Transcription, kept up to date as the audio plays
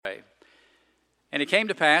And it came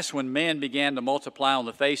to pass, when men began to multiply on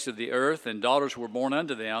the face of the earth, and daughters were born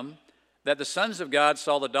unto them, that the sons of God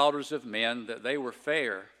saw the daughters of men, that they were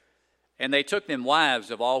fair, and they took them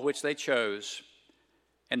wives of all which they chose.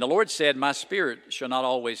 And the Lord said, My spirit shall not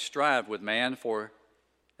always strive with man, for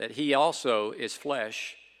that he also is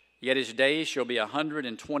flesh, yet his days shall be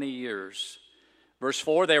 120 years. Verse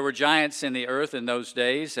 4, there were giants in the earth in those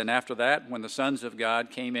days, and after that, when the sons of God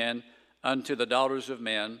came in unto the daughters of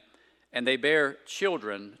men, and they bare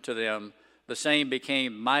children to them, the same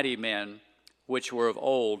became mighty men, which were of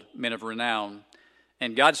old, men of renown.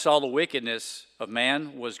 And God saw the wickedness of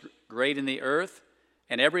man was great in the earth,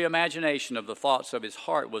 and every imagination of the thoughts of his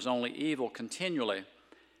heart was only evil continually.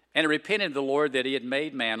 And it repented the Lord that he had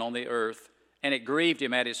made man on the earth, and it grieved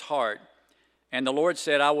him at his heart. And the Lord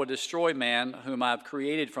said, I will destroy man, whom I have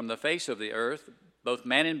created from the face of the earth, both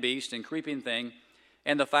man and beast, and creeping thing,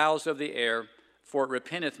 and the fowls of the air, for it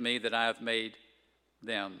repenteth me that I have made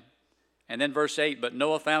them. And then verse 8, but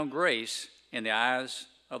Noah found grace in the eyes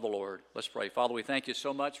of the Lord. Let's pray. Father, we thank you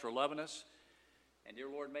so much for loving us, and dear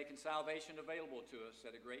Lord, making salvation available to us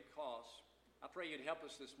at a great cost. I pray you'd help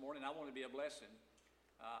us this morning. I want to be a blessing.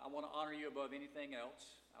 I want to honor you above anything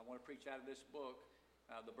else. I want to preach out of this book,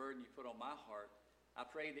 the burden you put on my heart. I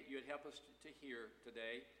pray that you'd help us to hear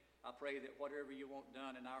today. I pray that whatever you want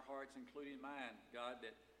done in our hearts, including mine, God,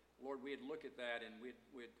 that, Lord, we'd look at that and we'd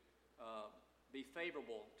be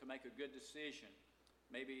favorable to make a good decision,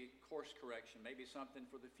 maybe course correction, maybe something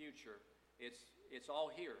for the future. It's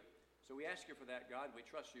all here. So we ask you for that, God. We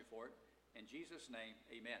trust you for it. In Jesus' name,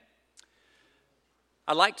 amen.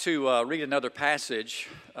 I'd like to read another passage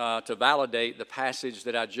to validate the passage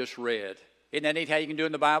that I just read. Isn't that neat how you can do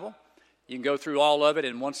in the Bible? You can go through all of it,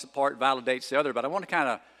 and once the part validates the other. But I want to kind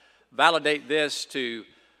of validate this to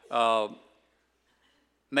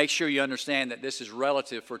make sure you understand that this is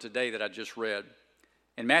relative for today that I just read.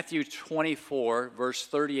 In Matthew 24, verse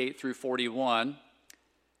 38 through 41,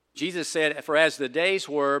 Jesus said, For as the days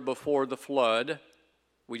were before the flood,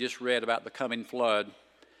 we just read about the coming flood,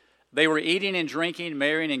 they were eating and drinking,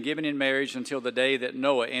 marrying and giving in marriage until the day that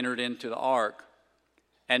Noah entered into the ark,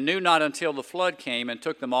 and knew not until the flood came and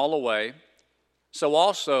took them all away. So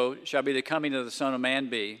also shall be the coming of the Son of Man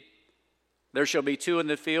be. There shall be two in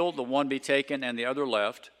the field, the one be taken and the other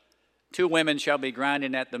left. Two women shall be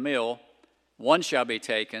grinding at the mill, one shall be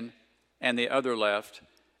taken and the other left.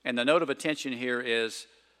 And the note of attention here is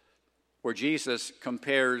where Jesus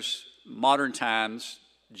compares modern times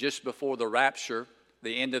just before the rapture,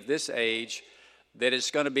 the end of this age, that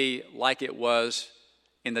it's going to be like it was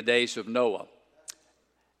in the days of Noah.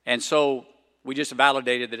 And so we just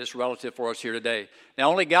validated that it's relative for us here today.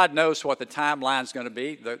 Now, only God knows what the timeline's going to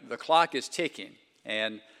be. The clock is ticking,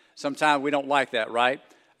 and sometimes we don't like that, right?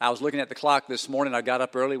 I was looking at the clock this morning. I got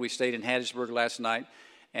up early. We stayed in Hattiesburg last night,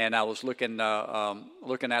 and I was looking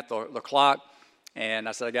at the clock, and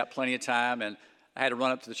I said, I got plenty of time, and I had to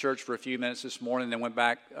run up to the church for a few minutes this morning, then went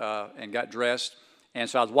back and got dressed. And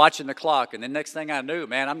so I was watching the clock, and the next thing I knew,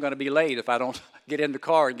 man, I'm going to be late if I don't get in the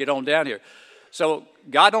car and get on down here. So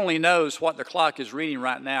God only knows what the clock is reading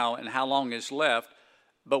right now and how long is left.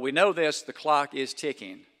 But we know this, the clock is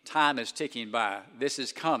ticking. Time is ticking by. This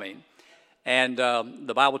is coming. And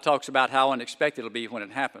the Bible talks about how unexpected it'll be when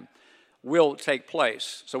it happens. Will take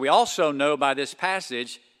place. So we also know by this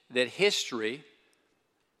passage that history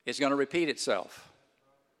is going to repeat itself.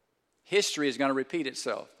 History is going to repeat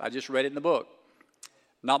itself. I just read it in the book.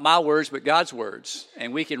 Not my words, but God's words.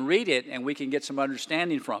 And we can read it and we can get some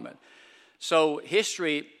understanding from it. So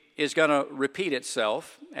history is going to repeat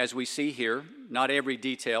itself, as we see here. Not every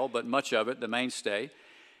detail, but much of it, the mainstay.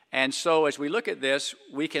 And so as we look at this,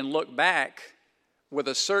 we can look back with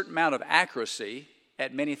a certain amount of accuracy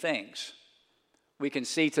at many things. We can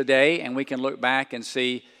see today, and we can look back and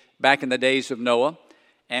see back in the days of Noah.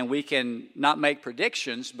 And we can not make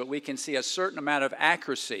predictions, but we can see a certain amount of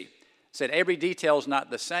accuracy. Said every detail is not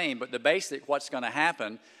the same, but the basic what's going to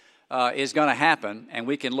happen is going to happen, and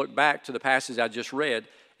we can look back to the passage I just read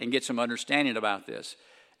and get some understanding about this.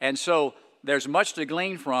 And so there's much to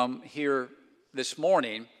glean from here this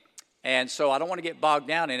morning, and so I don't want to get bogged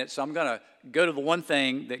down in it, so I'm going to go to the one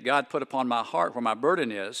thing that God put upon my heart where my burden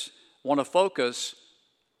is. I want to focus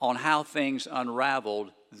on how things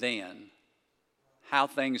unraveled then. How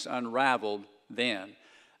things unraveled then.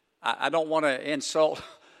 I don't want to insult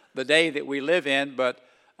the day that we live in, but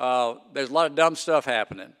there's a lot of dumb stuff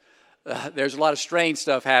happening. There's a lot of strange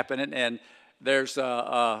stuff happening, and there's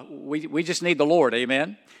we just need the Lord,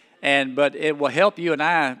 amen. But it will help you and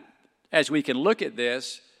I as we can look at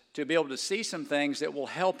this to be able to see some things that will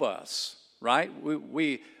help us, right?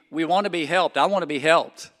 We we want to be helped. I want to be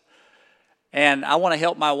helped. And I want to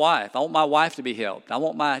help my wife. I want my wife to be helped. I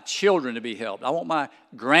want my children to be helped. I want my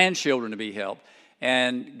grandchildren to be helped.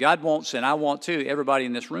 And God wants, and I want too, everybody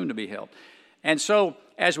in this room to be helped. And so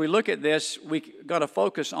as we look at this, we got to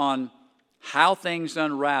focus on how things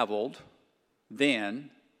unraveled then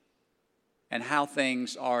and how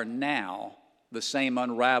things are now, the same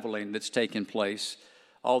unraveling that's taken place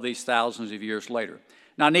all these thousands of years later.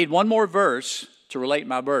 Now, I need one more verse to relate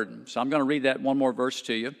my burden. So I'm going to read that one more verse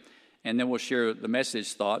to you, and then we'll share the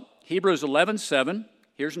message thought. Hebrews 11:7.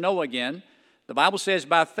 Here's Noah again. The Bible says,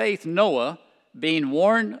 by faith Noah, being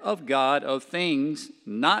warned of God of things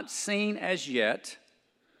not seen as yet,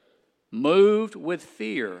 moved with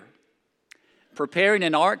fear, preparing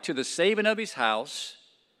an ark to the saving of his house,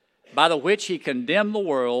 by the which he condemned the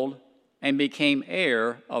world and became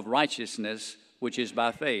heir of righteousness, which is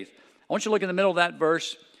by faith. I want you to look in the middle of that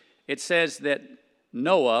verse. It says that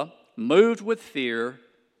Noah, moved with fear,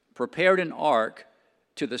 prepared an ark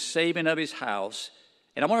to the saving of his house.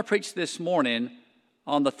 And I want to preach this morning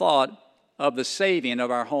on the thought of the saving of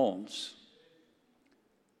our homes.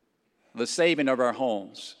 The saving of our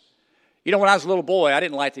homes. You know, when I was a little boy, I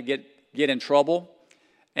didn't like to get in trouble,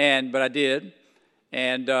 but I did.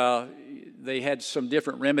 And they had some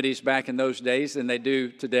different remedies back in those days than they do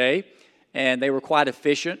today, and they were quite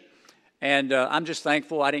efficient. And I'm just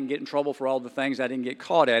thankful I didn't get in trouble for all the things I didn't get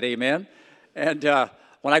caught at, amen. And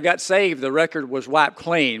when I got saved, the record was wiped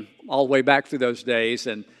clean all the way back through those days,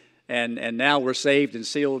 and now we're saved and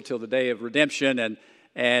sealed till the day of redemption.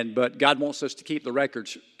 But God wants us to keep the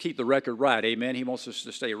record right, amen. He wants us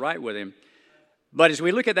to stay right with Him. But as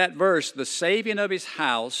we look at that verse, the saving of His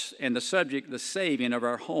house, and the subject, the saving of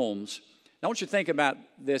our homes, I want you to think about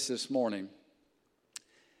this morning.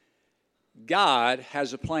 God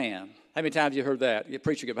has a plan. How many times have you heard that? You're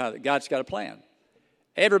preaching about it. God's got a plan.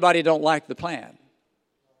 Everybody don't like the plan.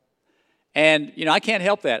 And, I can't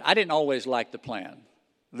help that. I didn't always like the plan.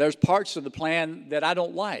 There's parts of the plan that I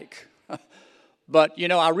don't like. But,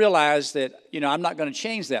 I realize that, I'm not going to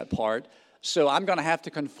change that part. So I'm going to have to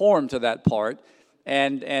conform to that part.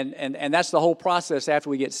 And that's the whole process after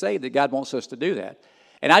we get saved, that God wants us to do that.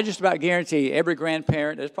 And I just about guarantee every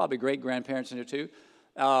grandparent, there's probably great-grandparents in here too,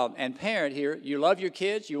 and parent here, you love your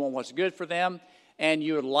kids, you want what's good for them, and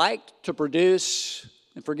you would like to produce,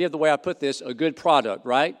 and forgive the way I put this, a good product,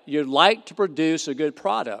 right? You'd like to produce a good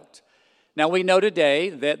product. Now, we know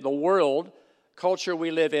today that the world culture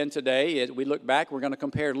we live in today, as we look back, we're going to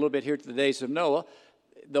compare it a little bit here to the days of Noah,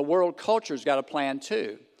 the world culture's got a plan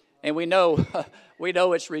too. And we know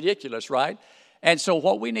it's ridiculous, right? And so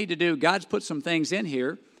what we need to do, God's put some things in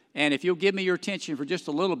here, and if you'll give me your attention for just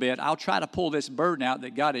a little bit, I'll try to pull this burden out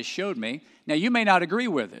that God has showed me. Now, you may not agree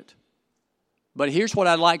with it, but here's what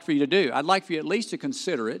I'd like for you to do. I'd like for you at least to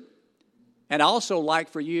consider it, and I also like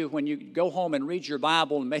for you, when you go home and read your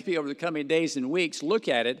Bible, and maybe over the coming days and weeks, look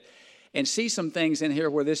at it and see some things in here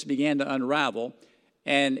where this began to unravel.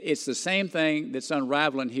 And it's the same thing that's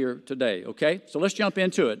unraveling here today, okay? So let's jump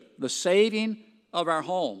into it. The saving of our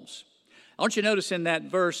homes. I want you to notice in that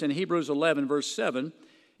verse in Hebrews 11, verse 7,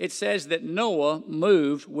 it says that Noah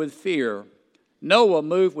moved with fear. Noah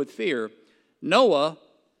moved with fear. Noah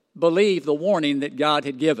believed the warning that God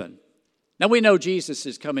had given. Now we know Jesus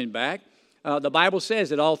is coming back. The Bible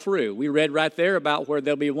says it all through. We read right there about where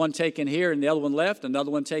there'll be one taken here and the other one left, another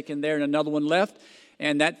one taken there and another one left,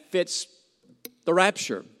 and that fits the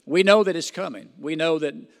rapture. We know that it's coming. We know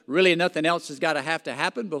that really nothing else has got to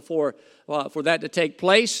happen before for that to take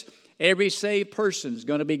place. Every saved person is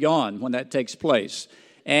going to be gone when that takes place.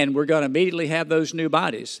 And we're going to immediately have those new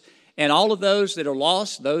bodies. And all of those that are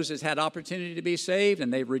lost, those that had opportunity to be saved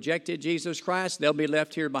and they've rejected Jesus Christ, they'll be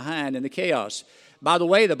left here behind in the chaos. By the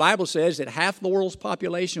way, the Bible says that half the world's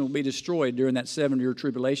population will be destroyed during that 7-year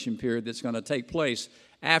tribulation period that's going to take place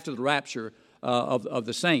after the rapture of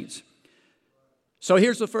the saints. So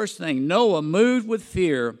here's the first thing. Noah moved with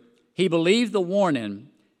fear. He believed the warning,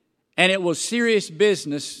 and it was serious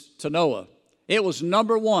business to Noah. It was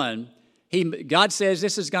number one. God says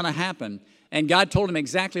this is going to happen, and God told him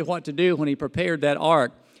exactly what to do when he prepared that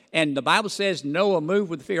ark. And the Bible says Noah moved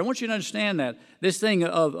with fear. I want you to understand that. This thing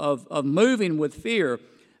of moving with fear,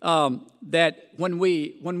 that when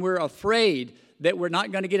we're afraid that we're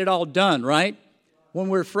not going to get it all done, right? When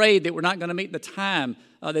we're afraid that we're not going to meet the time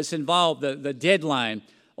that's involved, the deadline,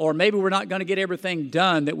 or maybe we're not going to get everything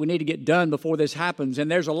done that we need to get done before this happens. And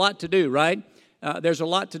there's a lot to do, right? There's a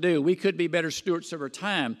lot to do. We could be better stewards of our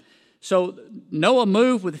time. So Noah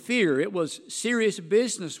moved with fear. It was serious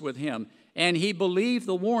business with him. And he believed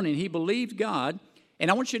the warning. He believed God. And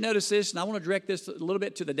I want you to notice this, and I want to direct this a little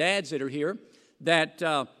bit to the dads that are here, that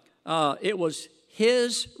it was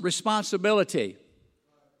his responsibility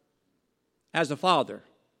as a father.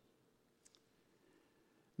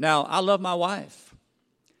 Now, I love my wife,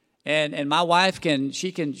 and my wife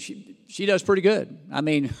she does pretty good. I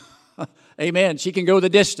mean, amen, she can go the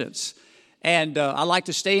distance. And I like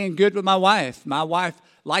to stay in good with my wife. My wife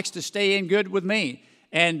likes to stay in good with me.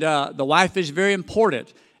 And the wife is very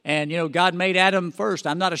important. And, God made Adam first.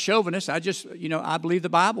 I'm not a chauvinist. I just, I believe the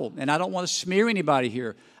Bible. And I don't want to smear anybody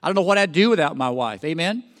here. I don't know what I'd do without my wife.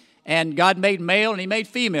 Amen? And God made male and he made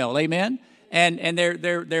female. Amen? And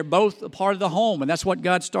they're both a part of the home. And that's what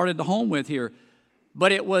God started the home with here.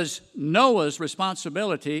 But it was Noah's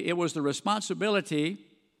responsibility. It was the responsibility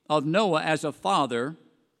of Noah as a father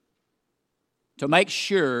to make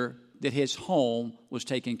sure that his home was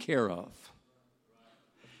taken care of.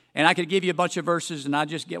 And I could give you a bunch of verses, and I'm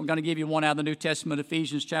going to give you one out of the New Testament,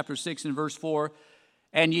 Ephesians chapter 6 and verse 4.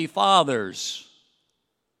 And ye fathers,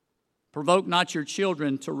 provoke not your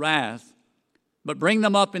children to wrath, but bring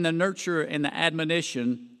them up in the nurture and the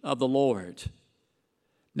admonition of the Lord.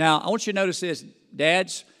 Now, I want you to notice this,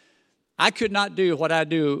 dads. I could not do what I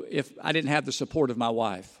do if I didn't have the support of my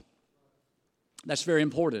wife. That's very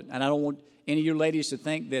important, and I don't want any of you ladies to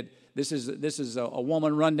think that this is a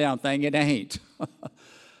woman rundown thing. It ain't.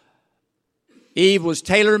 Eve was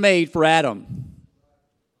tailor-made for Adam.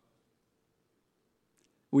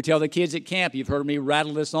 We tell the kids at camp, you've heard me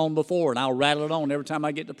rattle this on before, and I'll rattle it on every time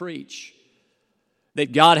I get to preach,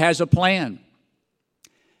 that God has a plan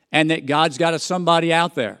and that God's got somebody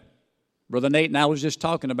out there. Brother Nate and I was just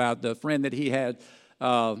talking about the friend that he had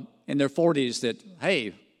in their 40s that,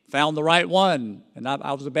 hey, found the right one. And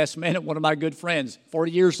I was the best man at one of my good friends,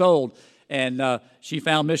 40 years old. And she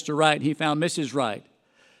found Mr. Right and he found Mrs. Right.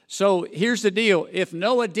 So here's the deal. If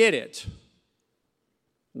Noah did it,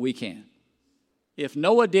 we can. If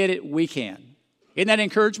Noah did it, we can. Isn't that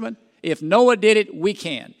encouragement? If Noah did it, we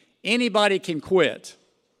can. Anybody can quit.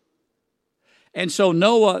 And so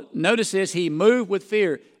Noah, notice this, he moved with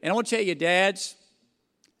fear. And I want to tell you, dads,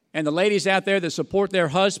 and the ladies out there that support their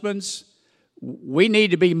husbands, we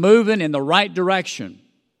need to be moving in the right direction.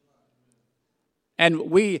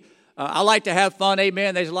 And I like to have fun,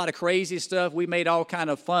 amen. There's a lot of crazy stuff. We made all kind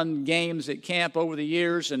of fun games at camp over the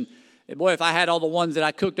years. And boy, if I had all the ones that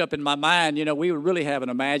I cooked up in my mind, we would really have an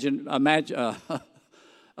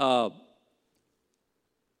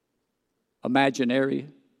imaginary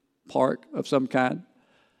park of some kind.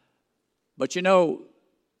 But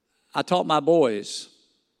I taught my boys,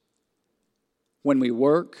 when we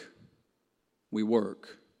work, we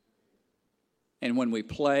work. And when we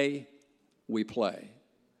play, we play.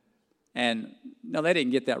 And no, they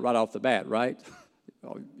didn't get that right off the bat, right?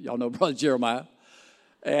 Y'all know Brother Jeremiah.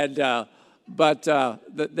 And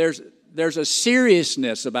there's a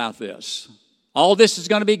seriousness about this. All this is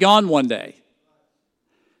going to be gone one day.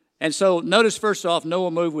 And so notice first off,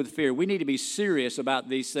 Noah moved with fear. We need to be serious about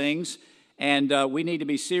these things. And we need to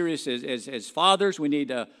be serious as fathers. We need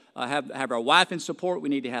to have our wife in support. We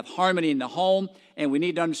need to have harmony in the home. And we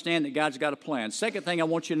need to understand that God's got a plan. Second thing I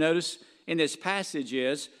want you to notice in this passage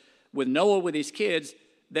is, with Noah with his kids,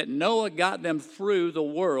 that Noah got them through the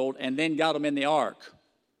world and then got them in the ark.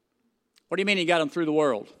 What do you mean he got them through the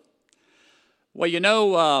world? Well,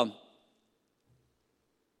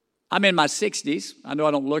 I'm in my 60s. I know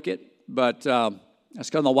I don't look it, but that's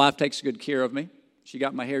because my wife takes good care of me. She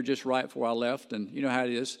got my hair just right before I left, and you know how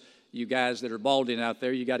it is. You guys that are balding out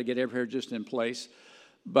there, you got to get every hair just in place.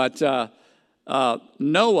 But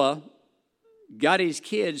Noah got his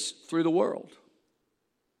kids through the world.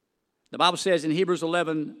 The Bible says in Hebrews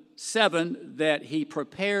 11:7 that he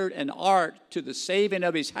prepared an ark to the saving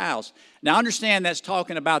of his house. Now, understand that's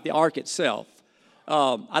talking about the ark itself.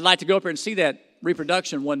 I'd like to go up there and see that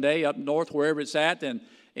reproduction one day up north, wherever it's at, and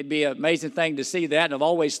it'd be an amazing thing to see that. And I've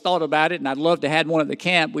always thought about it, and I'd love to have one at the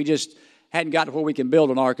camp. We just hadn't got to where we can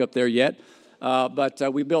build an ark up there yet. But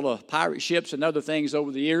we built pirate ships and other things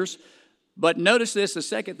over the years. But notice this, the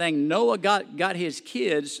second thing, Noah got his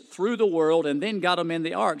kids through the world and then got them in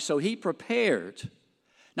the ark. So he prepared.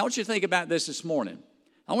 Now I want you to think about this morning.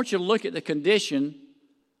 I want you to look at the condition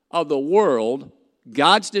of the world,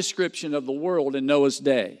 God's description of the world in Noah's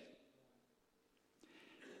day.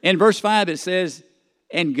 In verse 5 it says,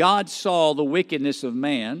 and God saw the wickedness of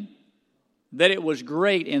man, that it was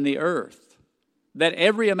great in the earth, that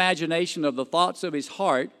every imagination of the thoughts of his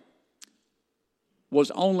heart was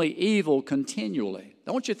only evil continually.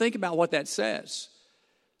 I want you to think about what that says.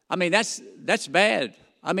 I mean, that's bad.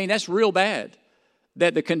 I mean, that's real bad.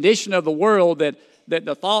 That the condition of the world, that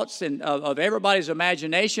the thoughts of everybody's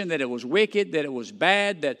imagination, that it was wicked, that it was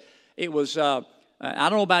bad, that it was, I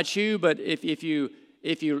don't know about you, but if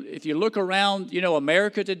you look around,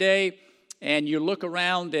 America today, and you look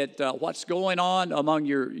around at what's going on among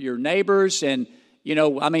your neighbors, and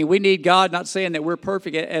we need God. Not saying that we're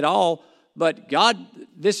perfect at all, but God,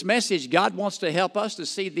 this message, God wants to help us to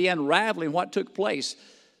see the unraveling, what took place.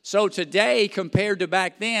 So today, compared to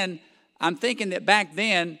back then, I'm thinking that back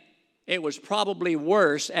then it was probably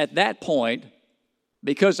worse at that point,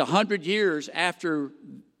 because 100 years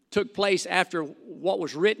took place after what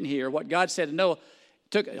was written here, what God said to Noah.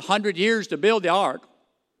 It took 100 years to build the ark,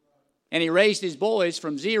 and he raised his boys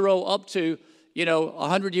from 0 up to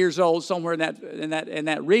 100 years old, somewhere in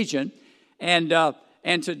that region. And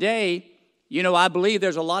today, I believe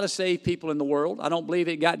there's a lot of saved people in the world. I don't believe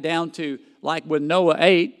it got down to like with Noah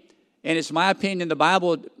 8. And it's my opinion the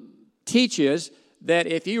Bible teaches that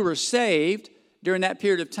if you were saved during that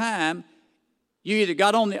period of time, you either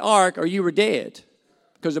got on the ark or you were dead.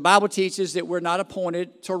 Because the Bible teaches that we're not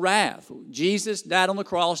appointed to wrath. Jesus died on the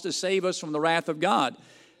cross to save us from the wrath of God.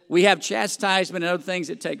 We have chastisement and other things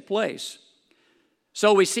that take place.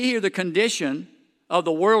 So we see here the condition of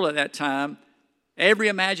the world at that time. Every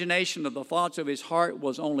imagination of the thoughts of his heart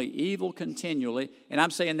was only evil continually. And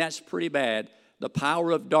I'm saying that's pretty bad. The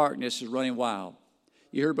power of darkness is running wild.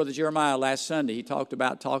 You heard Brother Jeremiah last Sunday. He talked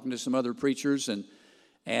about talking to some other preachers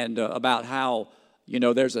and about how,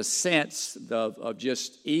 there's a sense of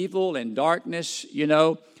just evil and darkness,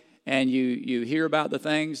 and you hear about the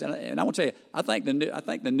things. And I want to tell you, I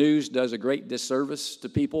think the news does a great disservice to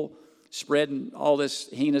people, spreading all this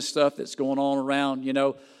heinous stuff that's going on around,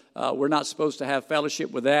 We're not supposed to have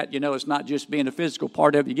fellowship with that. It's not just being a physical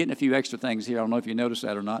part of it. You're getting a few extra things here. I don't know if you noticed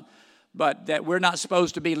that or not. But that we're not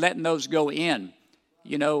supposed to be letting those go in.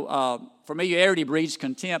 Familiarity breeds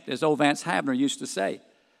contempt, as old Vance Havner used to say.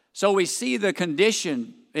 So we see the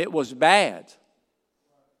condition. It was bad.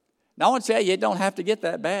 Now I want to tell you, it don't have to get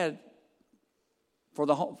that bad for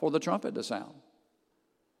the trumpet to sound.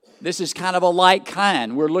 This is kind of a light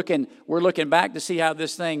kind. We're looking back to see how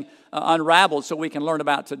this thing unraveled so we can learn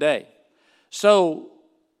about today. So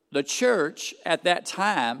the church at that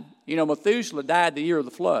time, Methuselah died the year of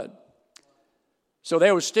the flood. So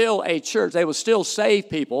there was still a church. They were still saved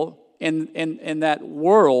people in that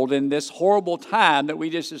world, in this horrible time that we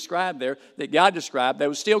just described there, that God described. There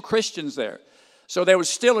were still Christians there. So there was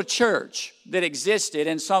still a church that existed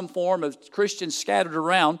in some form of Christians scattered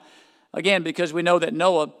around, again, because we know that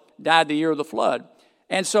Noah died the year of the flood.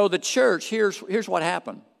 And so the church, here's what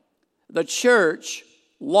happened. The church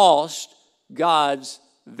lost God's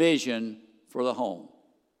vision for the home.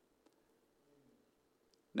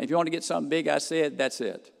 Now, if you want to get something big, I said, that's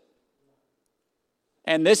it.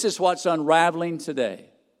 And this is what's unraveling today.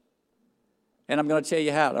 And I'm going to tell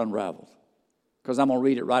you how it unraveled, because I'm going to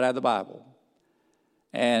read it right out of the Bible.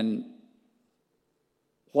 And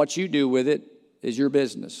what you do with it is your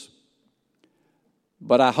business.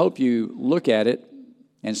 But I hope you look at it,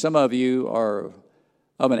 and some of you are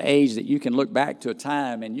of an age that you can look back to a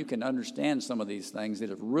time and you can understand some of these things that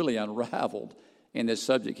have really unraveled in this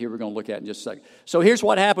subject here we're going to look at in just a second. So here's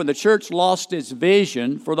what happened. The church lost its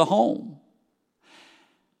vision for the home.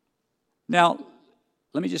 Now,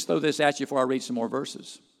 let me just throw this at you before I read some more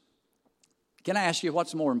verses. Can I ask you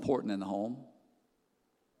what's more important in the home?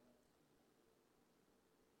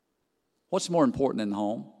 What's more important in the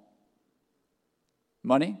home?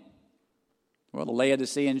 Money? Well, the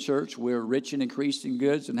Laodicean church, we're rich and increased in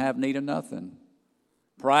goods and have need of nothing.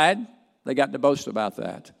 Pride? They got to boast about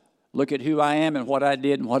that. Look at who I am and what I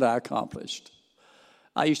did and what I accomplished.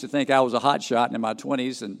 I used to think I was a hot shot in my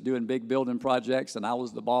 20s and doing big building projects, and I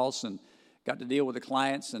was the boss and got to deal with the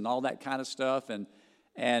clients and all that kind of stuff.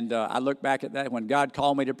 And I look back at that. When God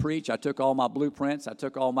called me to preach, I took all my blueprints. I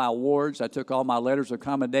took all my awards. I took all my letters of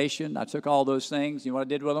commendation. I took all those things. You know what I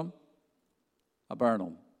did with them? I burned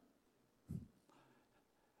them.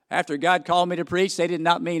 After God called me to preach, they did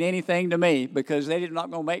not mean anything to me, because they did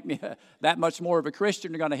not going to make me that much more of a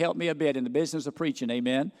Christian. They're going to help me a bit in the business of preaching,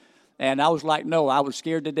 amen? And I was like, no, I was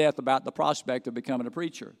scared to death about the prospect of becoming a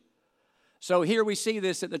preacher. So here we see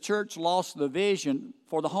this, that the church lost the vision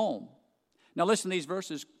for the home. Now listen to these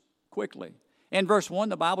verses quickly. In verse 1,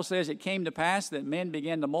 the Bible says, it came to pass that men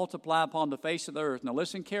began to multiply upon the face of the earth. Now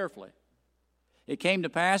listen carefully. It came to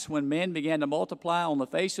pass when men began to multiply on the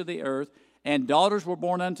face of the earth, and daughters were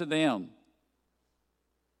born unto them.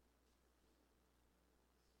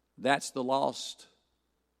 That's the lost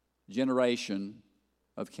generation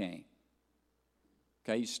of Cain.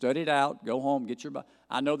 Okay, you study it out, go home, get your Bible.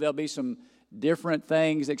 I know there'll be some different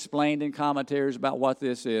things explained in commentaries about what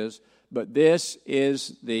this is, but this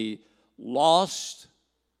is the lost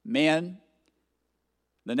men.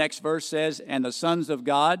 The next verse says, and the sons of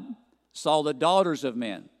God, saw the daughters of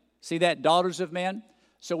men. See that, daughters of men?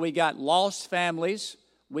 So we got lost families,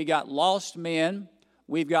 we got lost men,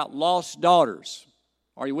 we've got lost daughters.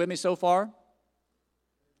 Are you with me so far?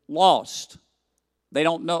 Lost. They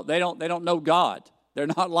don't know God. They're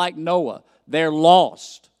not like Noah. They're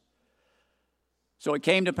lost. So it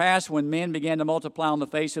came to pass when men began to multiply on the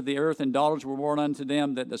face of the earth and daughters were born unto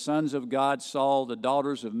them, that the sons of God saw the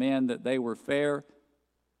daughters of men, that they were fair,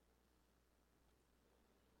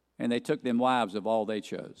 and they took them wives of all they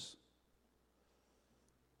chose.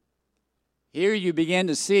 Here you begin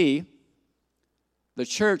to see the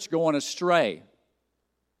church going astray.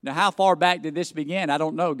 Now, how far back did this begin? I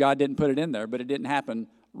don't know. God didn't put it in there, but it didn't happen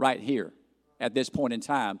right here at this point in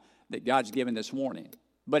time that God's given this warning.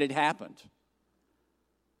 But it happened.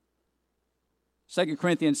 2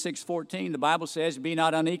 Corinthians 6:14, the Bible says, be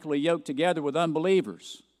not unequally yoked together with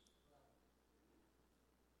unbelievers.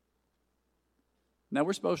 Now,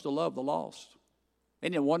 we're supposed to love the lost.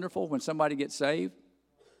 Isn't it wonderful when somebody gets saved?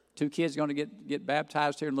 2 kids going to get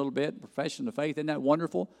baptized here in a little bit, profession of faith. Isn't that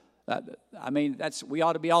wonderful? We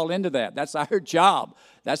ought to be all into that. That's our job.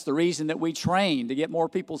 That's the reason that we train, to get more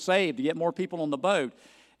people saved, to get more people on the boat.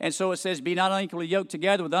 And so it says, be not unequally yoked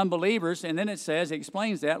together with unbelievers. And then it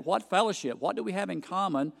explains that, what fellowship? What do we have in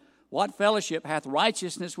common? What fellowship hath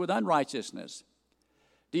righteousness with unrighteousness?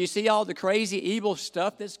 Do you see all the crazy, evil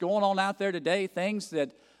stuff that's going on out there today? Things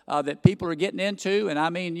that people are getting into. And I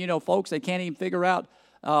mean, folks, they can't even figure out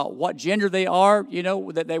what gender they are,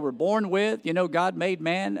 that they were born with. God made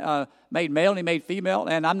man, made male, and he made female.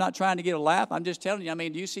 And I'm not trying to get a laugh. I'm just telling you,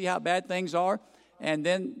 do you see how bad things are? And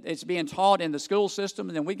then it's being taught in the school system.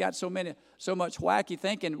 And then we got so much wacky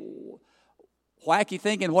thinking.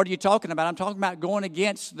 What are you talking about? I'm talking about going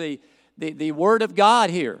against the Word of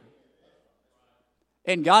God here.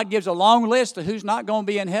 And God gives a long list of who's not going to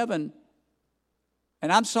be in heaven.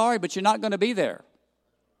 And I'm sorry, but you're not going to be there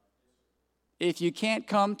if you can't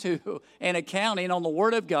come to an accounting on the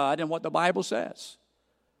Word of God and what the Bible says.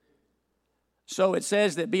 So it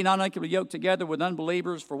says that be not unequally yoked together with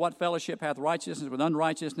unbelievers, for what fellowship hath righteousness with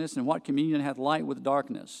unrighteousness, and what communion hath light with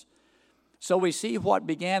darkness? So we see what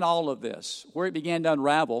began all of this. Where it began to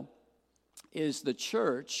unravel is the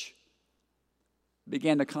church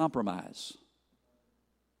began to compromise.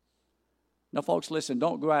 Now, folks, listen,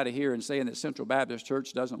 don't go out of here and saying that Central Baptist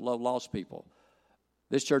Church doesn't love lost people.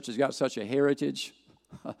 This church has got such a heritage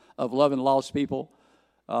of loving lost people.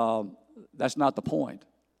 That's not the point.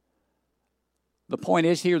 The point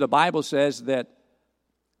is here, the Bible says that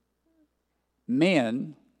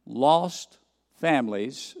men lost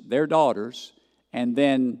families, their daughters, and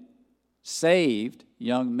then saved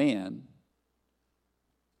young men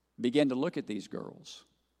began to look at these girls.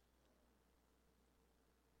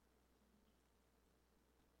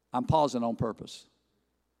 I'm pausing on purpose.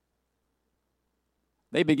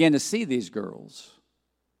 They began to see these girls,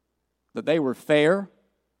 that they were fair.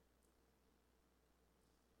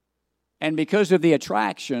 And because of the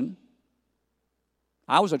attraction,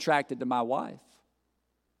 I was attracted to my wife.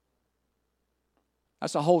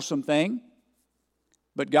 That's a wholesome thing.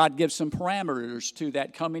 But God gives some parameters to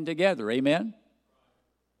that coming together. Amen?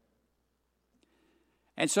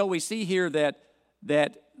 And so we see here that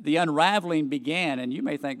the unraveling began, and you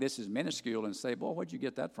may think this is minuscule and say, boy, where'd you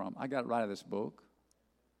get that from? I got it right out of this book.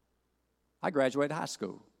 I graduated high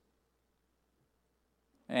school.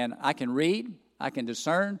 And I can read, I can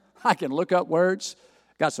discern, I can look up words.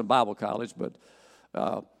 Got some Bible college, but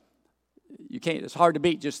you can't. It's hard to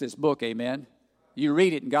beat just this book, amen? You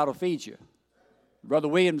read it and God will feed you. Brother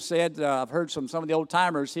Williams said, I've heard some of the old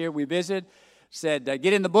timers here we visited, said,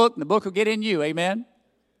 get in the book and the book will get in you, amen?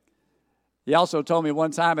 He also told me one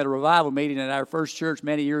time at a revival meeting at our first church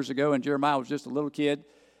many years ago, and Jeremiah was just a little kid,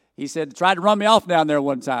 he said, tried to run me off down there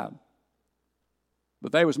one time.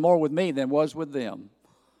 But there was more with me than was with them.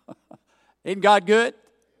 Isn't God good?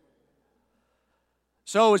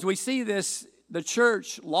 So as we see this, the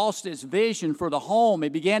church lost its vision for the home.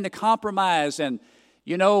 It began to compromise. And,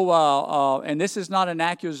 and this is not an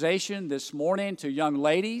accusation this morning to young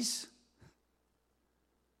ladies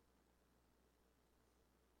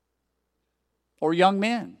or young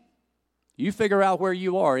men. You figure out where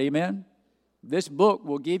you are, amen? This book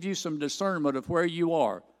will give you some discernment of where you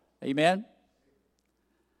are, amen?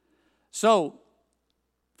 So,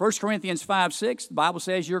 1 Corinthians 5:6, the Bible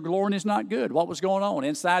says your glorying is not good. What was going on?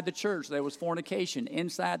 Inside the church, there was fornication.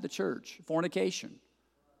 Inside the church, fornication.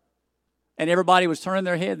 And everybody was turning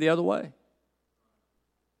their head the other way.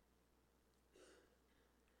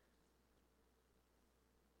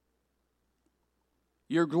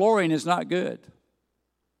 Your glorying is not good.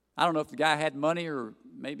 I don't know if the guy had money or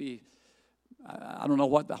maybe I don't know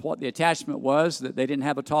what the attachment was, that they didn't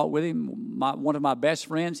have a talk with him. One of my best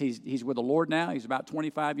friends, he's with the Lord now. He's about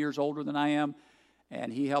 25 years older than I am,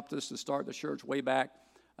 and he helped us to start the church way back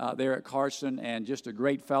there at Carson, and just a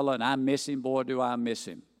great fella, and I miss him. Boy, do I miss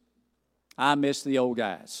him. I miss the old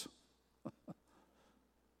guys.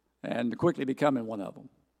 And quickly becoming one of them.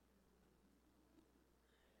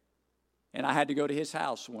 And I had to go to his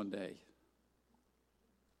house one day.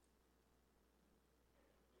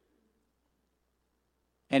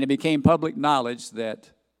 And it became public knowledge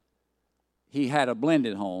that he had a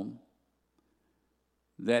blended home,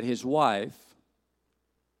 that his wife,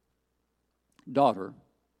 daughter,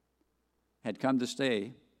 had come to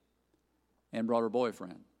stay and brought her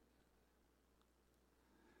boyfriend.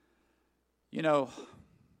 You know,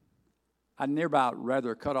 I'd near about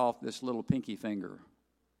rather cut off this little pinky finger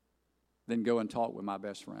than go and talk with my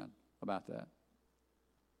best friend about that.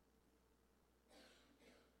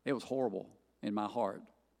 It was horrible in my heart,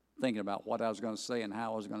 thinking about what I was going to say and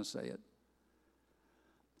how I was going to say it.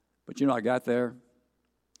 But you know, I got there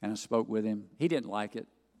and I spoke with him. He didn't like it.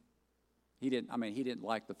 He didn't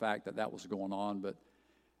like the fact that was going on, but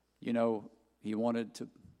you know, he wanted to.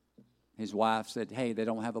 His wife said, hey, they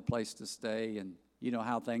don't have a place to stay, and you know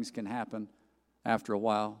how things can happen after a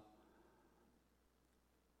while.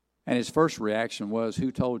 And his first reaction was,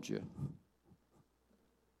 who told you?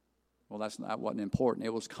 Well, that wasn't important.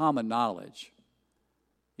 It was common knowledge.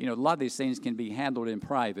 You know, a lot of these things can be handled in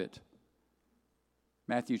private.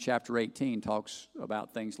 Matthew chapter 18 talks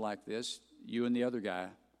about things like this. You and the other guy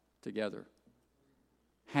together.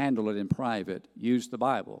 Handle it in private. Use the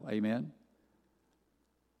Bible. Amen?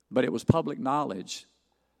 But it was public knowledge.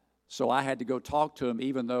 So I had to go talk to him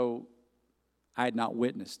even though I had not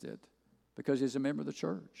witnessed it, because he's a member of the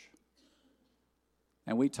church.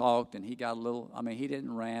 And we talked, and he got a little, he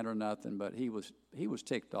didn't rant or nothing, but he was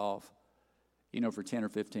ticked off, you know, for 10 or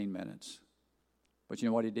 15 minutes. But you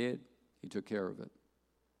know what he did? He took care of it.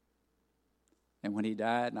 And when he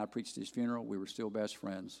died and I preached his funeral, we were still best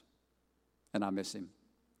friends. And I miss him.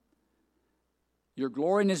 Your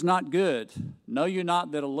glorying is not good. Know you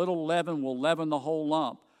not that a little leaven will leaven the whole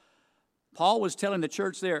lump? Paul was telling the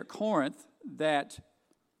church there at Corinth that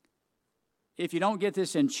if you don't get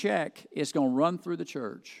this in check, it's going to run through the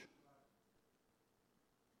church.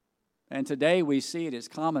 And today we see it as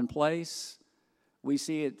commonplace. We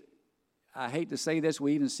see it, I hate to say this,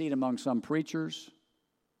 we even see it among some preachers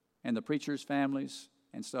and the preachers' families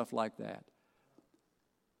and stuff like that.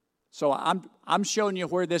 So I'm showing you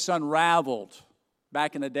where this unraveled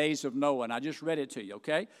back in the days of Noah, and I just read it to you,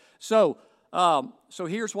 okay? So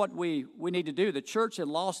here's what we need to do. The church had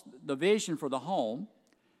lost the vision for the home,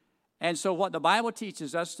 and so what the Bible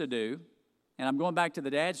teaches us to do, and I'm going back to the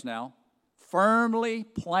dads now, firmly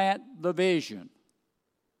plant the vision.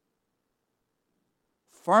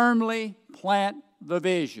 Firmly plant the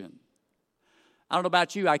vision. I don't know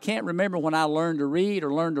about you, I can't remember when I learned to read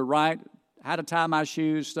or learned to write, how to tie my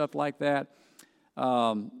shoes, stuff like that.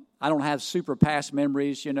 I don't have super past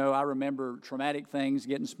memories, you know. I remember traumatic things,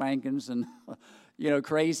 getting spankings and, you know,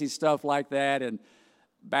 crazy stuff like that, and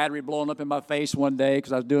battery blowing up in my face one day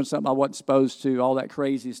because I was doing something I wasn't supposed to, all that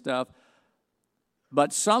crazy stuff.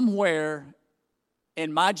 But somewhere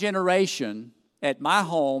in my generation, at my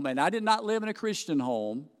home, and I did not live in a Christian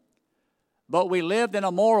home, but we lived in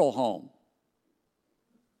a moral home.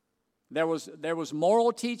 There was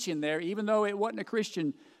moral teaching there, even though it wasn't a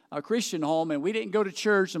Christian home, and we didn't go to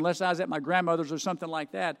church unless I was at my grandmother's or something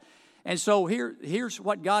like that. And so here's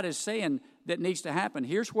what God is saying that needs to happen.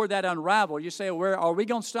 Here's where that unraveled. You say, are we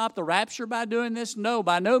going to stop the rapture by doing this? No,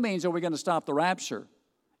 by no means are we going to stop the rapture.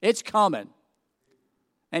 It's coming.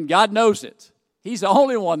 And God knows it. He's the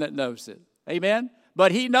only one that knows it. Amen?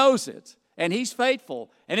 But He knows it, and He's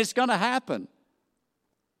faithful, and it's going to happen.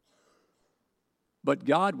 But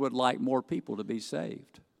God would like more people to be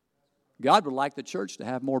saved. God would like the church to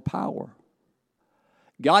have more power.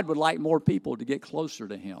 God would like more people to get closer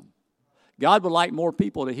to Him. God would like more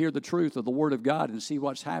people to hear the truth of the Word of God and see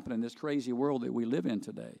what's happening in this crazy world that we live in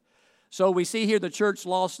today. So we see here the church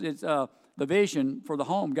lost its the vision for the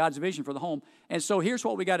home, God's vision for the home. And so here's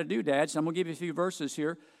what we got to do, dads. I'm going to give you a few verses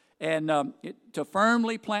here. And to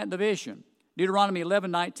firmly plant the vision. Deuteronomy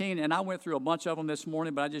 11:19, and I went through a bunch of them this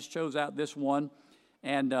morning, but I just chose out this one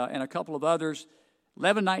and a couple of others.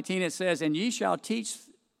 11:19 it says, and ye shall teach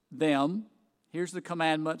them, here's the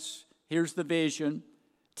commandments, here's the vision,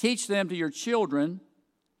 teach them to your children,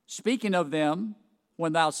 speaking of them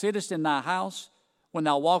when thou sittest in thy house, when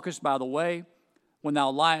thou walkest by the way, when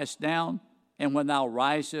thou liest down, and when thou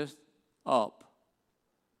risest up.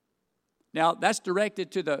 Now that's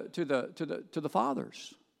directed to the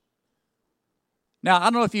fathers. Now, I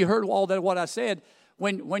don't know if you heard all that what I said.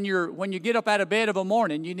 When you get up out of bed of a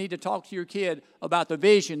morning, you need to talk to your kid about the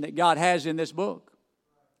vision that God has in this book.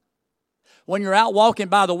 When you're out walking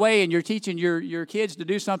by the way and you're teaching your kids to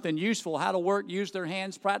do something useful, how to work, use their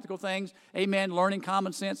hands, practical things, amen, learning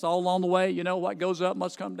common sense all along the way, what goes up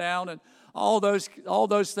must come down, and all those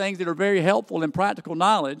things that are very helpful in practical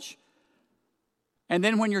knowledge. And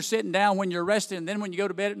then when you're sitting down, when you're resting, and then when you go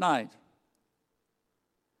to bed at night.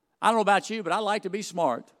 I don't know about you, but I like to be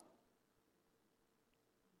smart.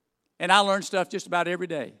 And I learn stuff just about every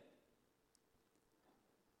day.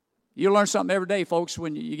 You learn something every day, folks,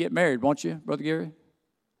 when you get married, won't you, Brother Gary?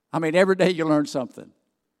 I mean, every day you learn something.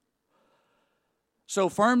 So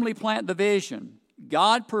firmly plant the vision.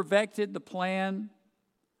 God perfected the plan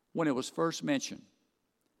when it was first mentioned.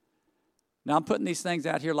 Now, I'm putting these things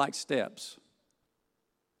out here like steps.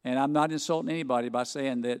 And I'm not insulting anybody by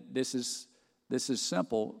saying that this is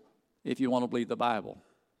simple if you want to believe the Bible.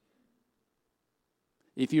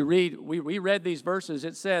 If you read, we read these verses,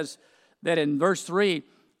 it says that in verse 3,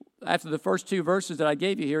 after the first two verses that I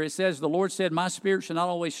gave you here, it says, the Lord said, my spirit shall not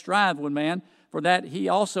always strive with man, for that he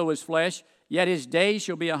also is flesh, yet his days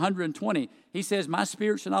shall be 120. He says, my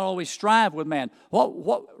spirit shall not always strive with man.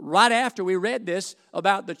 Right after we read this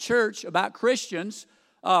about the church, about Christians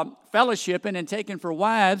fellowshipping and taking for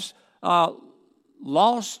wives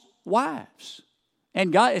lost wives.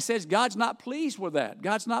 And God, it says God's not pleased with that.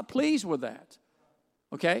 God's not pleased with that.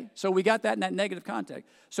 Okay, so we got that in that negative context.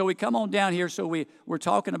 So we come on down here, so we're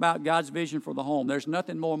talking about God's vision for the home. There's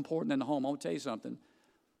nothing more important than the home. I'll tell you something.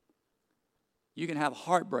 You can have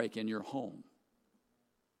heartbreak in your home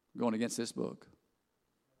going against this book.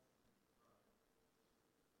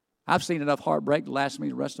 I've seen enough heartbreak to last me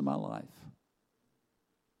the rest of my life.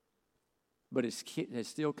 But it's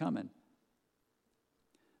still coming.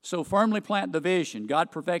 So firmly plant the vision. God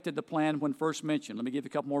perfected the plan when first mentioned. Let me give you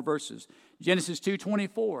a couple more verses. Genesis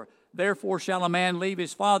 2:24. Therefore shall a man leave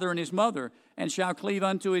his father and his mother, and shall cleave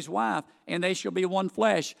unto his wife, and they shall be one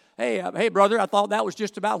flesh. Hey, brother, I thought that was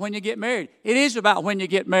just about when you get married. It is about when you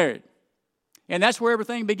get married. And that's where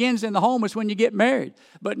everything begins in the home, is when you get married.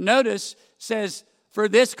 But notice, says, for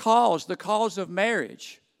this cause, the cause of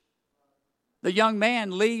marriage, the young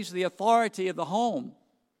man leaves the authority of the home.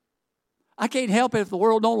 I can't help it if the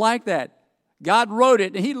world don't like that. God wrote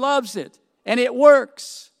it, and He loves it, and it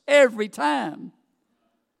works every time.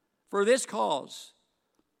 For this cause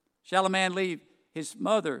shall a man leave his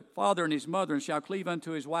father and his mother, and shall cleave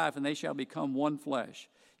unto his wife, and they shall become one flesh.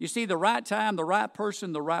 You see, the right time, the right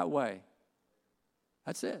person, the right way.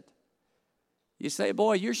 That's it. You say,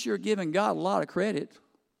 boy, you're sure giving God a lot of credit.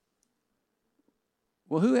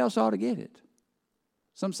 Well, who else ought to get it?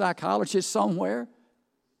 Some psychologist somewhere?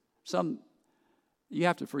 You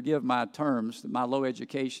have to forgive my terms, my low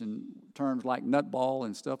education terms like nutball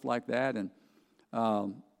and stuff like that. And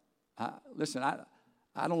listen,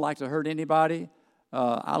 I don't like to hurt anybody.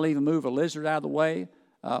 I'll even move a lizard out of the way.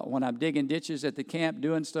 When I'm digging ditches at the camp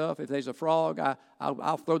doing stuff, if there's a frog,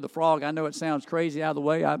 I'll throw the frog. I know it sounds crazy out of the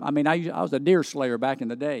way. I was a deer slayer back in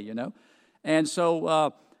the day, And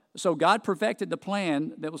so God perfected the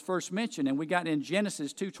plan that was first mentioned, and we got in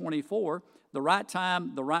Genesis 2:24, the right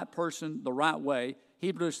time, the right person, the right way.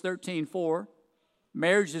 Hebrews 13:4,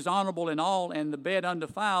 marriage is honorable in all, and the bed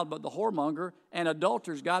undefiled, but the whoremonger and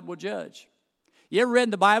adulterers God will judge. You ever read in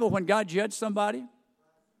the Bible when God judged somebody?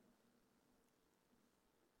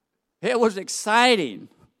 It was exciting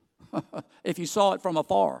if you saw it from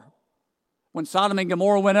afar. When Sodom and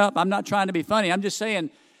Gomorrah went up, I'm not trying to be funny. I'm just saying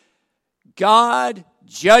God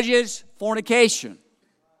judges fornication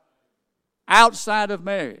outside of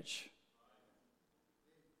marriage.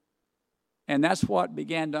 And that's what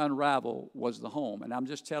began to unravel was the home. And I'm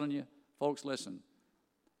just telling you, folks, listen.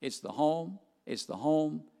 It's the home, it's the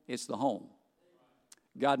home, it's the home.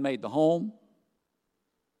 God made the home,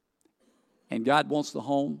 and God wants the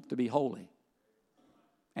home to be holy.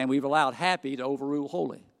 And we've allowed happy to overrule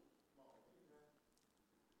holy.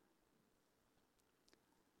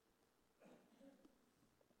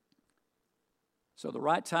 So the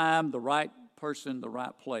right time, the right person, the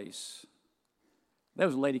right place. There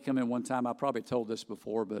was a lady come in one time. I probably told this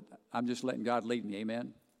before, but I'm just letting God lead me.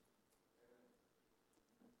 Amen.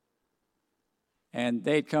 And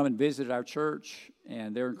they'd come and visit our church,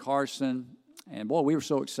 and they're in Carson. And, boy, we were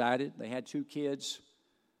so excited. They had 2 kids.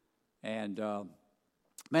 And,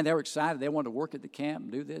 man, they were excited. They wanted to work at the camp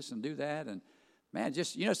and do this and do that. And, man,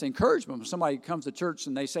 just, it's encouragement when somebody comes to church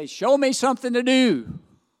and they say, show me something to do.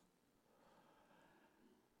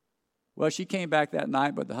 Well, she came back that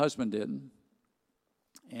night, but the husband didn't.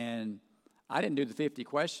 And I didn't do the 50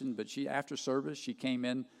 question, but after service, she came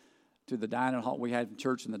in to the dining hall. We had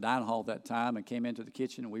church in the dining hall at that time, and came into the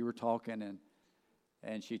kitchen, and we were talking,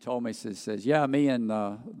 and she told me, says, yeah, me and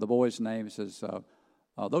the boy's name, says,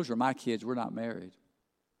 those are my kids. We're not married.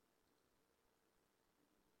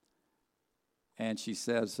 And she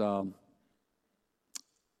says, I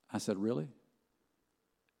said, really?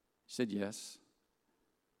 She said, yes.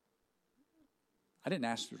 I didn't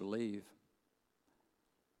ask her to leave.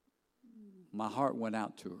 My heart went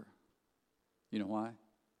out to her. You know why?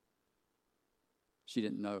 She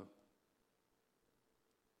didn't know.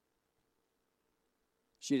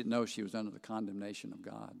 She didn't know she was under the condemnation of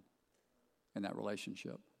God in that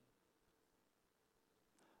relationship.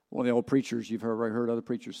 One of the old preachers, you've heard other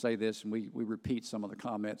preachers say this, and we repeat some of the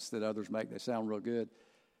comments that others make. They sound real good.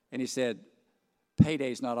 And he said,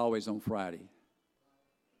 payday's not always on Friday.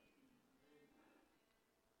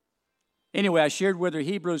 Anyway, I shared with her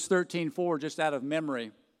Hebrews 13:4 just out of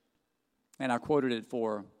memory, and I quoted it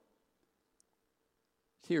for her.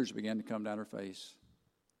 Tears began to come down her face.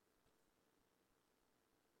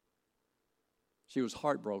 She was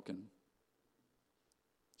heartbroken.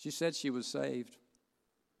 She said she was saved.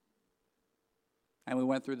 And we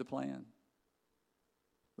went through the plan.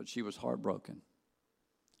 But she was heartbroken.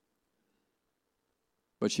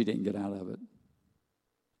 But she didn't get out of it.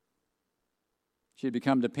 She had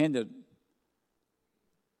become dependent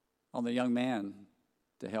on the young man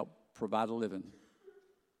to help provide a living.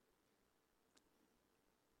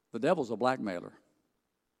 The devil's a blackmailer.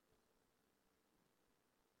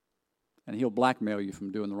 And he'll blackmail you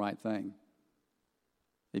from doing the right thing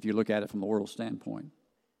if you look at it from the world standpoint.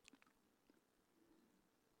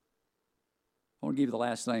 I want to give you the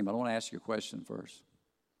last thing, but I want to ask you a question first.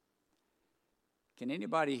 Can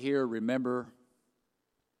anybody here remember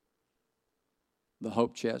the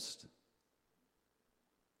hope chest?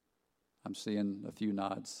 I'm seeing a few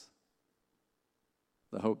nods.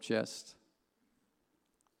 The hope chest.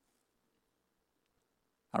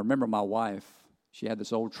 I remember my wife, she had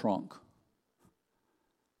this old trunk.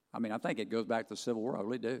 I mean, I think it goes back to the Civil War. I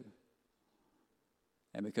really do.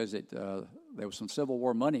 And because there was some Civil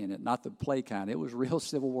War money in it, not the play kind. It was real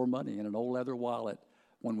Civil War money in an old leather wallet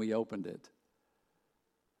when we opened it.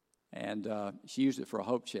 And she used it for a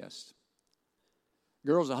hope chest.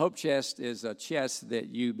 Girls, a hope chest is a chest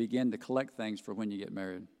that you begin to collect things for when you get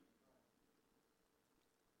married.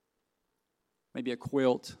 Maybe a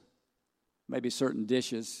quilt, maybe certain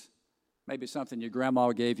dishes, maybe something your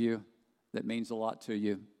grandma gave you that means a lot to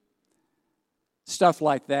you. Stuff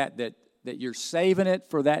like that you're saving it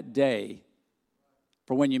for that day,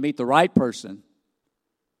 for when you meet the right person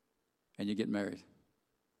and you get married.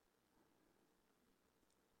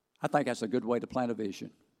 I think that's a good way to plant a vision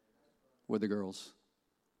with the girls,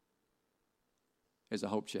 is a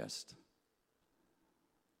hope chest.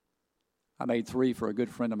 I made 3 for a good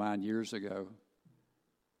friend of mine years ago.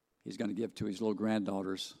 He's going to give to his little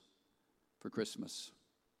granddaughters for Christmas.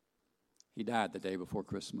 He died the day before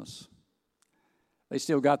Christmas. They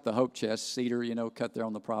still got the hope chest, cedar, cut there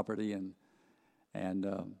on the property, and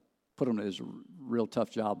put them. It was a real tough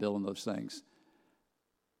job building those things.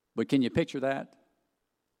 But can you picture that?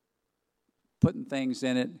 Putting things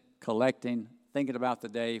in it, collecting, thinking about the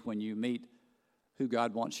day when you meet who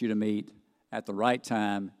God wants you to meet at the right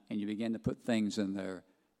time, and you begin to put things in there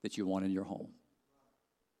that you want in your home.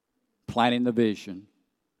 Planning the vision,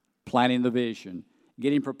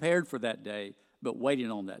 getting prepared for that day, but waiting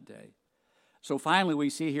on that day. So finally,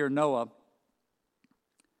 we see here Noah.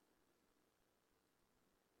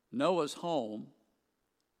 Noah's home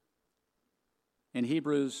in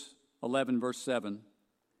Hebrews 11, verse 7.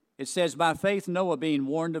 It says, by faith Noah, being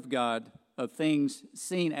warned of God of things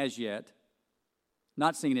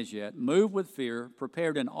not seen as yet, moved with fear,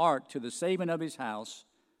 prepared an ark to the saving of his house.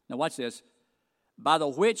 Now watch this. By the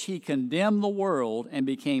which he condemned the world and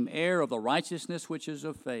became heir of the righteousness which is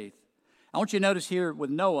of faith. I want you to notice here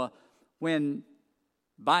with Noah, when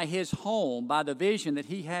by his home, by the vision that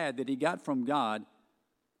he had that he got from God,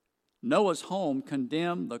 Noah's home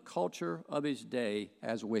condemned the culture of his day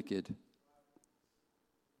as wicked.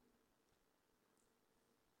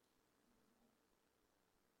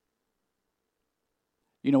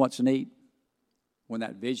 You know what's neat? When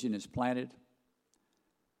that vision is planted,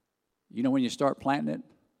 you know when you start planting it?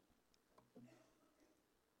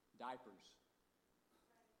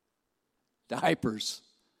 Diapers.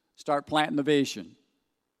 Start planting the vision.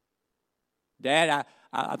 Dad,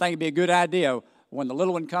 I think it'd be a good idea when the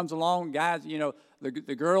little one comes along, guys,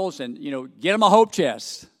 the girls, and, get them a hope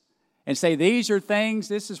chest and say, these are things,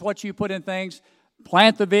 this is what you put in things.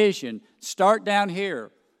 Plant the vision. Start down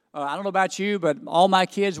here. I don't know about you, but all my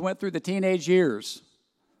kids went through the teenage years.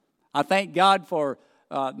 I thank God for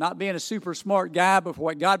not being a super smart guy, but for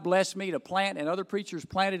what God blessed me to plant and other preachers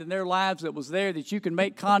planted in their lives that was there that you can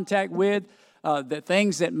make contact with, the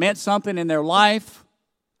things that meant something in their life.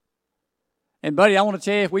 And, buddy, I want to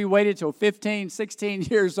tell you, if we waited till 15, 16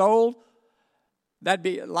 years old, that'd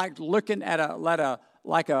be like looking at a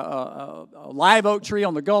live oak tree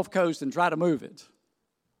on the Gulf Coast and try to move it.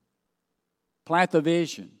 Plant the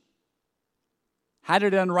vision. How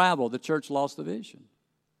did it unravel? The church lost the vision.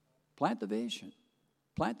 Plant the vision.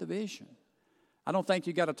 Plant the vision. I don't think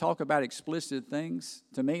you got to talk about explicit things.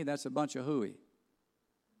 To me, that's a bunch of hooey.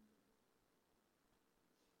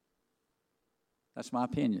 That's my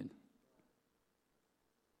opinion.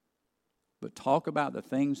 But talk about the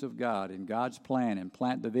things of God and God's plan and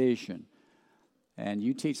plant the vision. And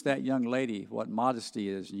you teach that young lady what modesty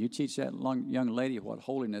is. And you teach that young lady what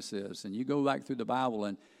holiness is. And you go back through the Bible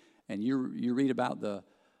and you read about the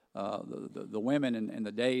women in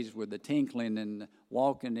the days with the tinkling and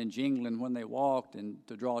walking and jingling when they walked and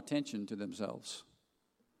to draw attention to themselves.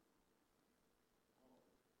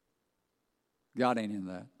 God ain't in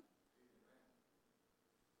that.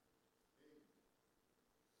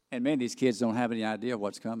 And many of these kids don't have any idea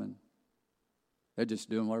what's coming. They're just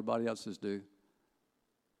doing what everybody else do.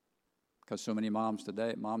 Because so many moms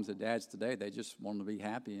and dads today, they just want to be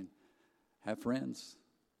happy and have friends.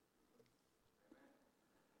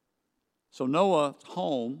 So Noah's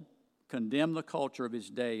home condemned the culture of his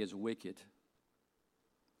day as wicked.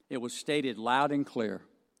 It was stated loud and clear.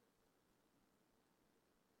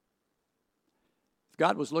 If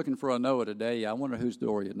God was looking for a Noah today, I wonder whose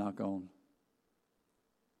door he'd knock on.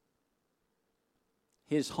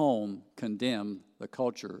 His home condemned the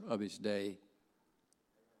culture of his day.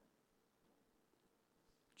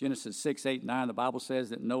 Genesis 6, 8, 9, the Bible says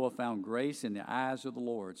that Noah found grace in the eyes of the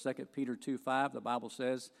Lord. 2 Peter 2, 5, the Bible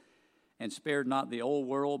says, and spared not the old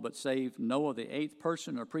world, but saved Noah, the eighth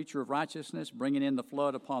person, a preacher of righteousness, bringing in the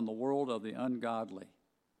flood upon the world of the ungodly.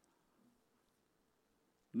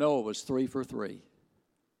 Noah was 3 for 3.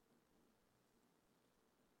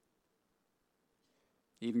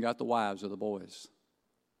 He even got the wives of the boys.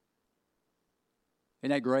 Isn't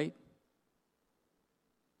that great?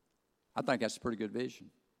 I think that's a pretty good vision.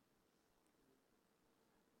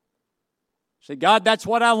 Say, God, that's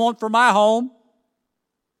what I want for my home.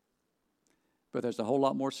 But there's a whole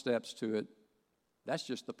lot more steps to it. That's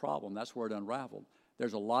just the problem. That's where it unraveled.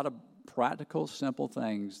 There's a lot of practical, simple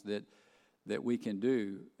things that we can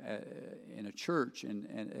do in a church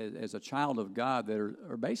and as a child of God that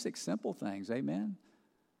are basic, simple things. Amen?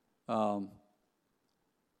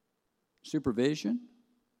 Supervision.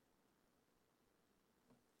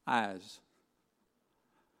 Eyes.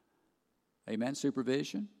 Amen?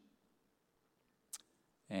 Supervision.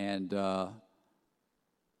 And,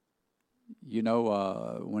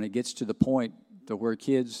 when it gets to the point to where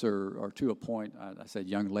kids are to a point, I said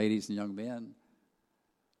young ladies and young men,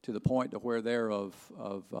 to the point to where they're of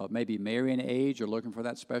maybe marrying age or looking for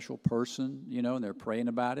that special person, and they're praying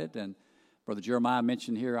about it. And Brother Jeremiah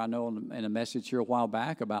mentioned here, I know in a message here a while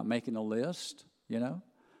back about making a list, and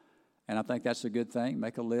I think that's a good thing.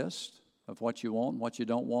 Make a list of what you want and what you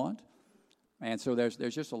don't want. And so there's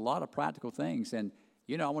just a lot of practical things. And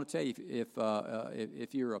I want to tell you,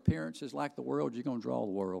 if your appearance is like the world, you're going to draw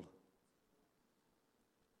the world.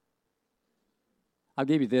 I'll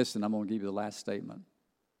give you this, and I'm going to give you the last statement.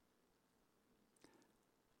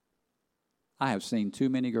 I have seen too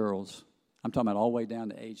many girls, I'm talking about all the way down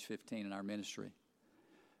to age 15 in our ministry,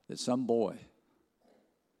 that some boy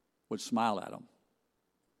would smile at them.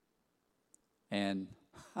 And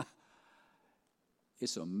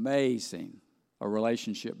it's amazing a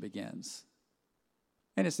relationship begins.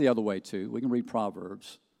 And it's the other way, too. We can read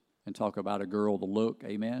Proverbs and talk about a girl, the look.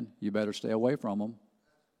 Amen. You better stay away from them.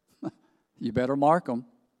 You better mark them.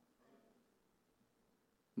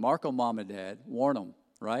 Mark them, Mom and Dad. Warn them,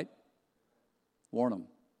 right? Warn them.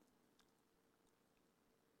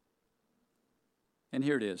 And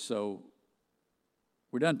here it is. So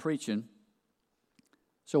we're done preaching.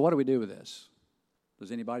 So what do we do with this?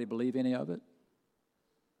 Does anybody believe any of it?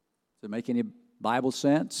 Does it make any Bible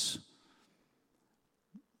sense?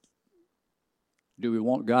 Do we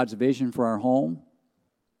want God's vision for our home?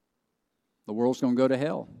 The world's going to go to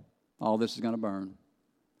hell. All this is going to burn.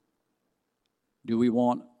 Do we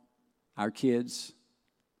want our kids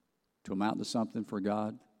to amount to something for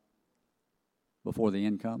God before the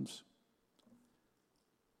end comes?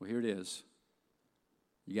 Well, here it is.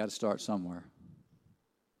 You got to start somewhere.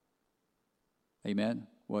 Amen?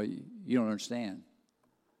 Well, you don't understand.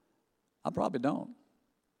 I probably don't.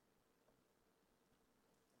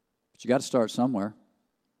 But you got to start somewhere.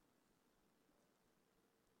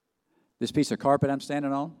 This piece of carpet I'm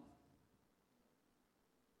standing on,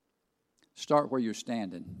 start where you're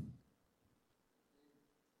standing.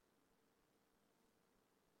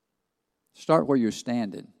 Start where you're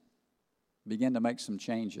standing. Begin to make some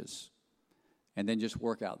changes. And then just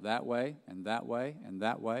work out that way, and that way, and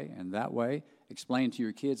that way, and that way. Explain to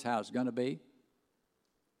your kids how it's going to be.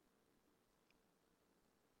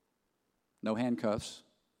 No handcuffs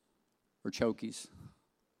or chokies.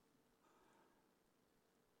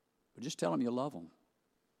 But just tell them you love them.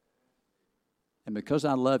 And because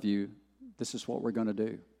I love you, this is what we're going to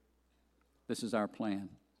do. This is our plan.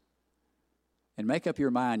 And make up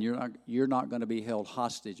your mind, you're not going to be held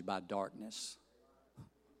hostage by darkness.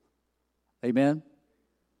 Amen?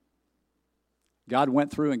 God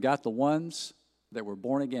went through and got the ones that were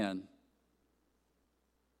born again.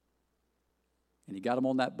 And He got them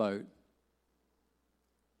on that boat.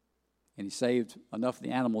 And He saved enough of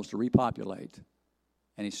the animals to repopulate.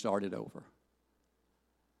 And He started over.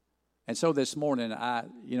 And so this morning,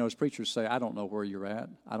 as preachers say, I don't know where you're at.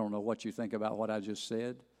 I don't know what you think about what I just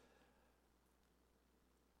said.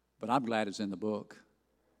 But I'm glad it's in the book.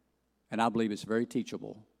 And I believe it's very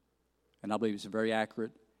teachable. And I believe it's very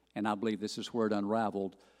accurate. And I believe this is where it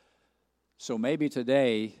unraveled. So maybe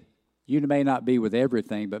today, you may not be with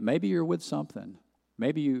everything, but maybe you're with something.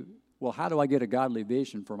 Maybe how do I get a godly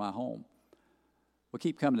vision for my home? Well,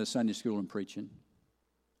 keep coming to Sunday school and preaching.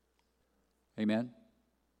 Amen.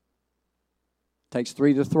 Takes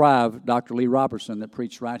 3 to thrive. Dr. Lee Robertson that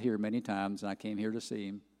preached right here many times, and I came here to see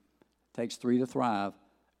him. Takes 3 to thrive.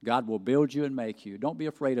 God will build you and make you. Don't be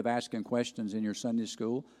afraid of asking questions in your Sunday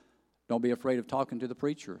school. Don't be afraid of talking to the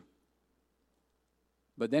preacher.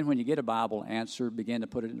 But then when you get a Bible answer, begin to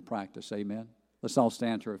put it into practice. Amen. Let's all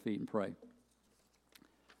stand to our feet and pray.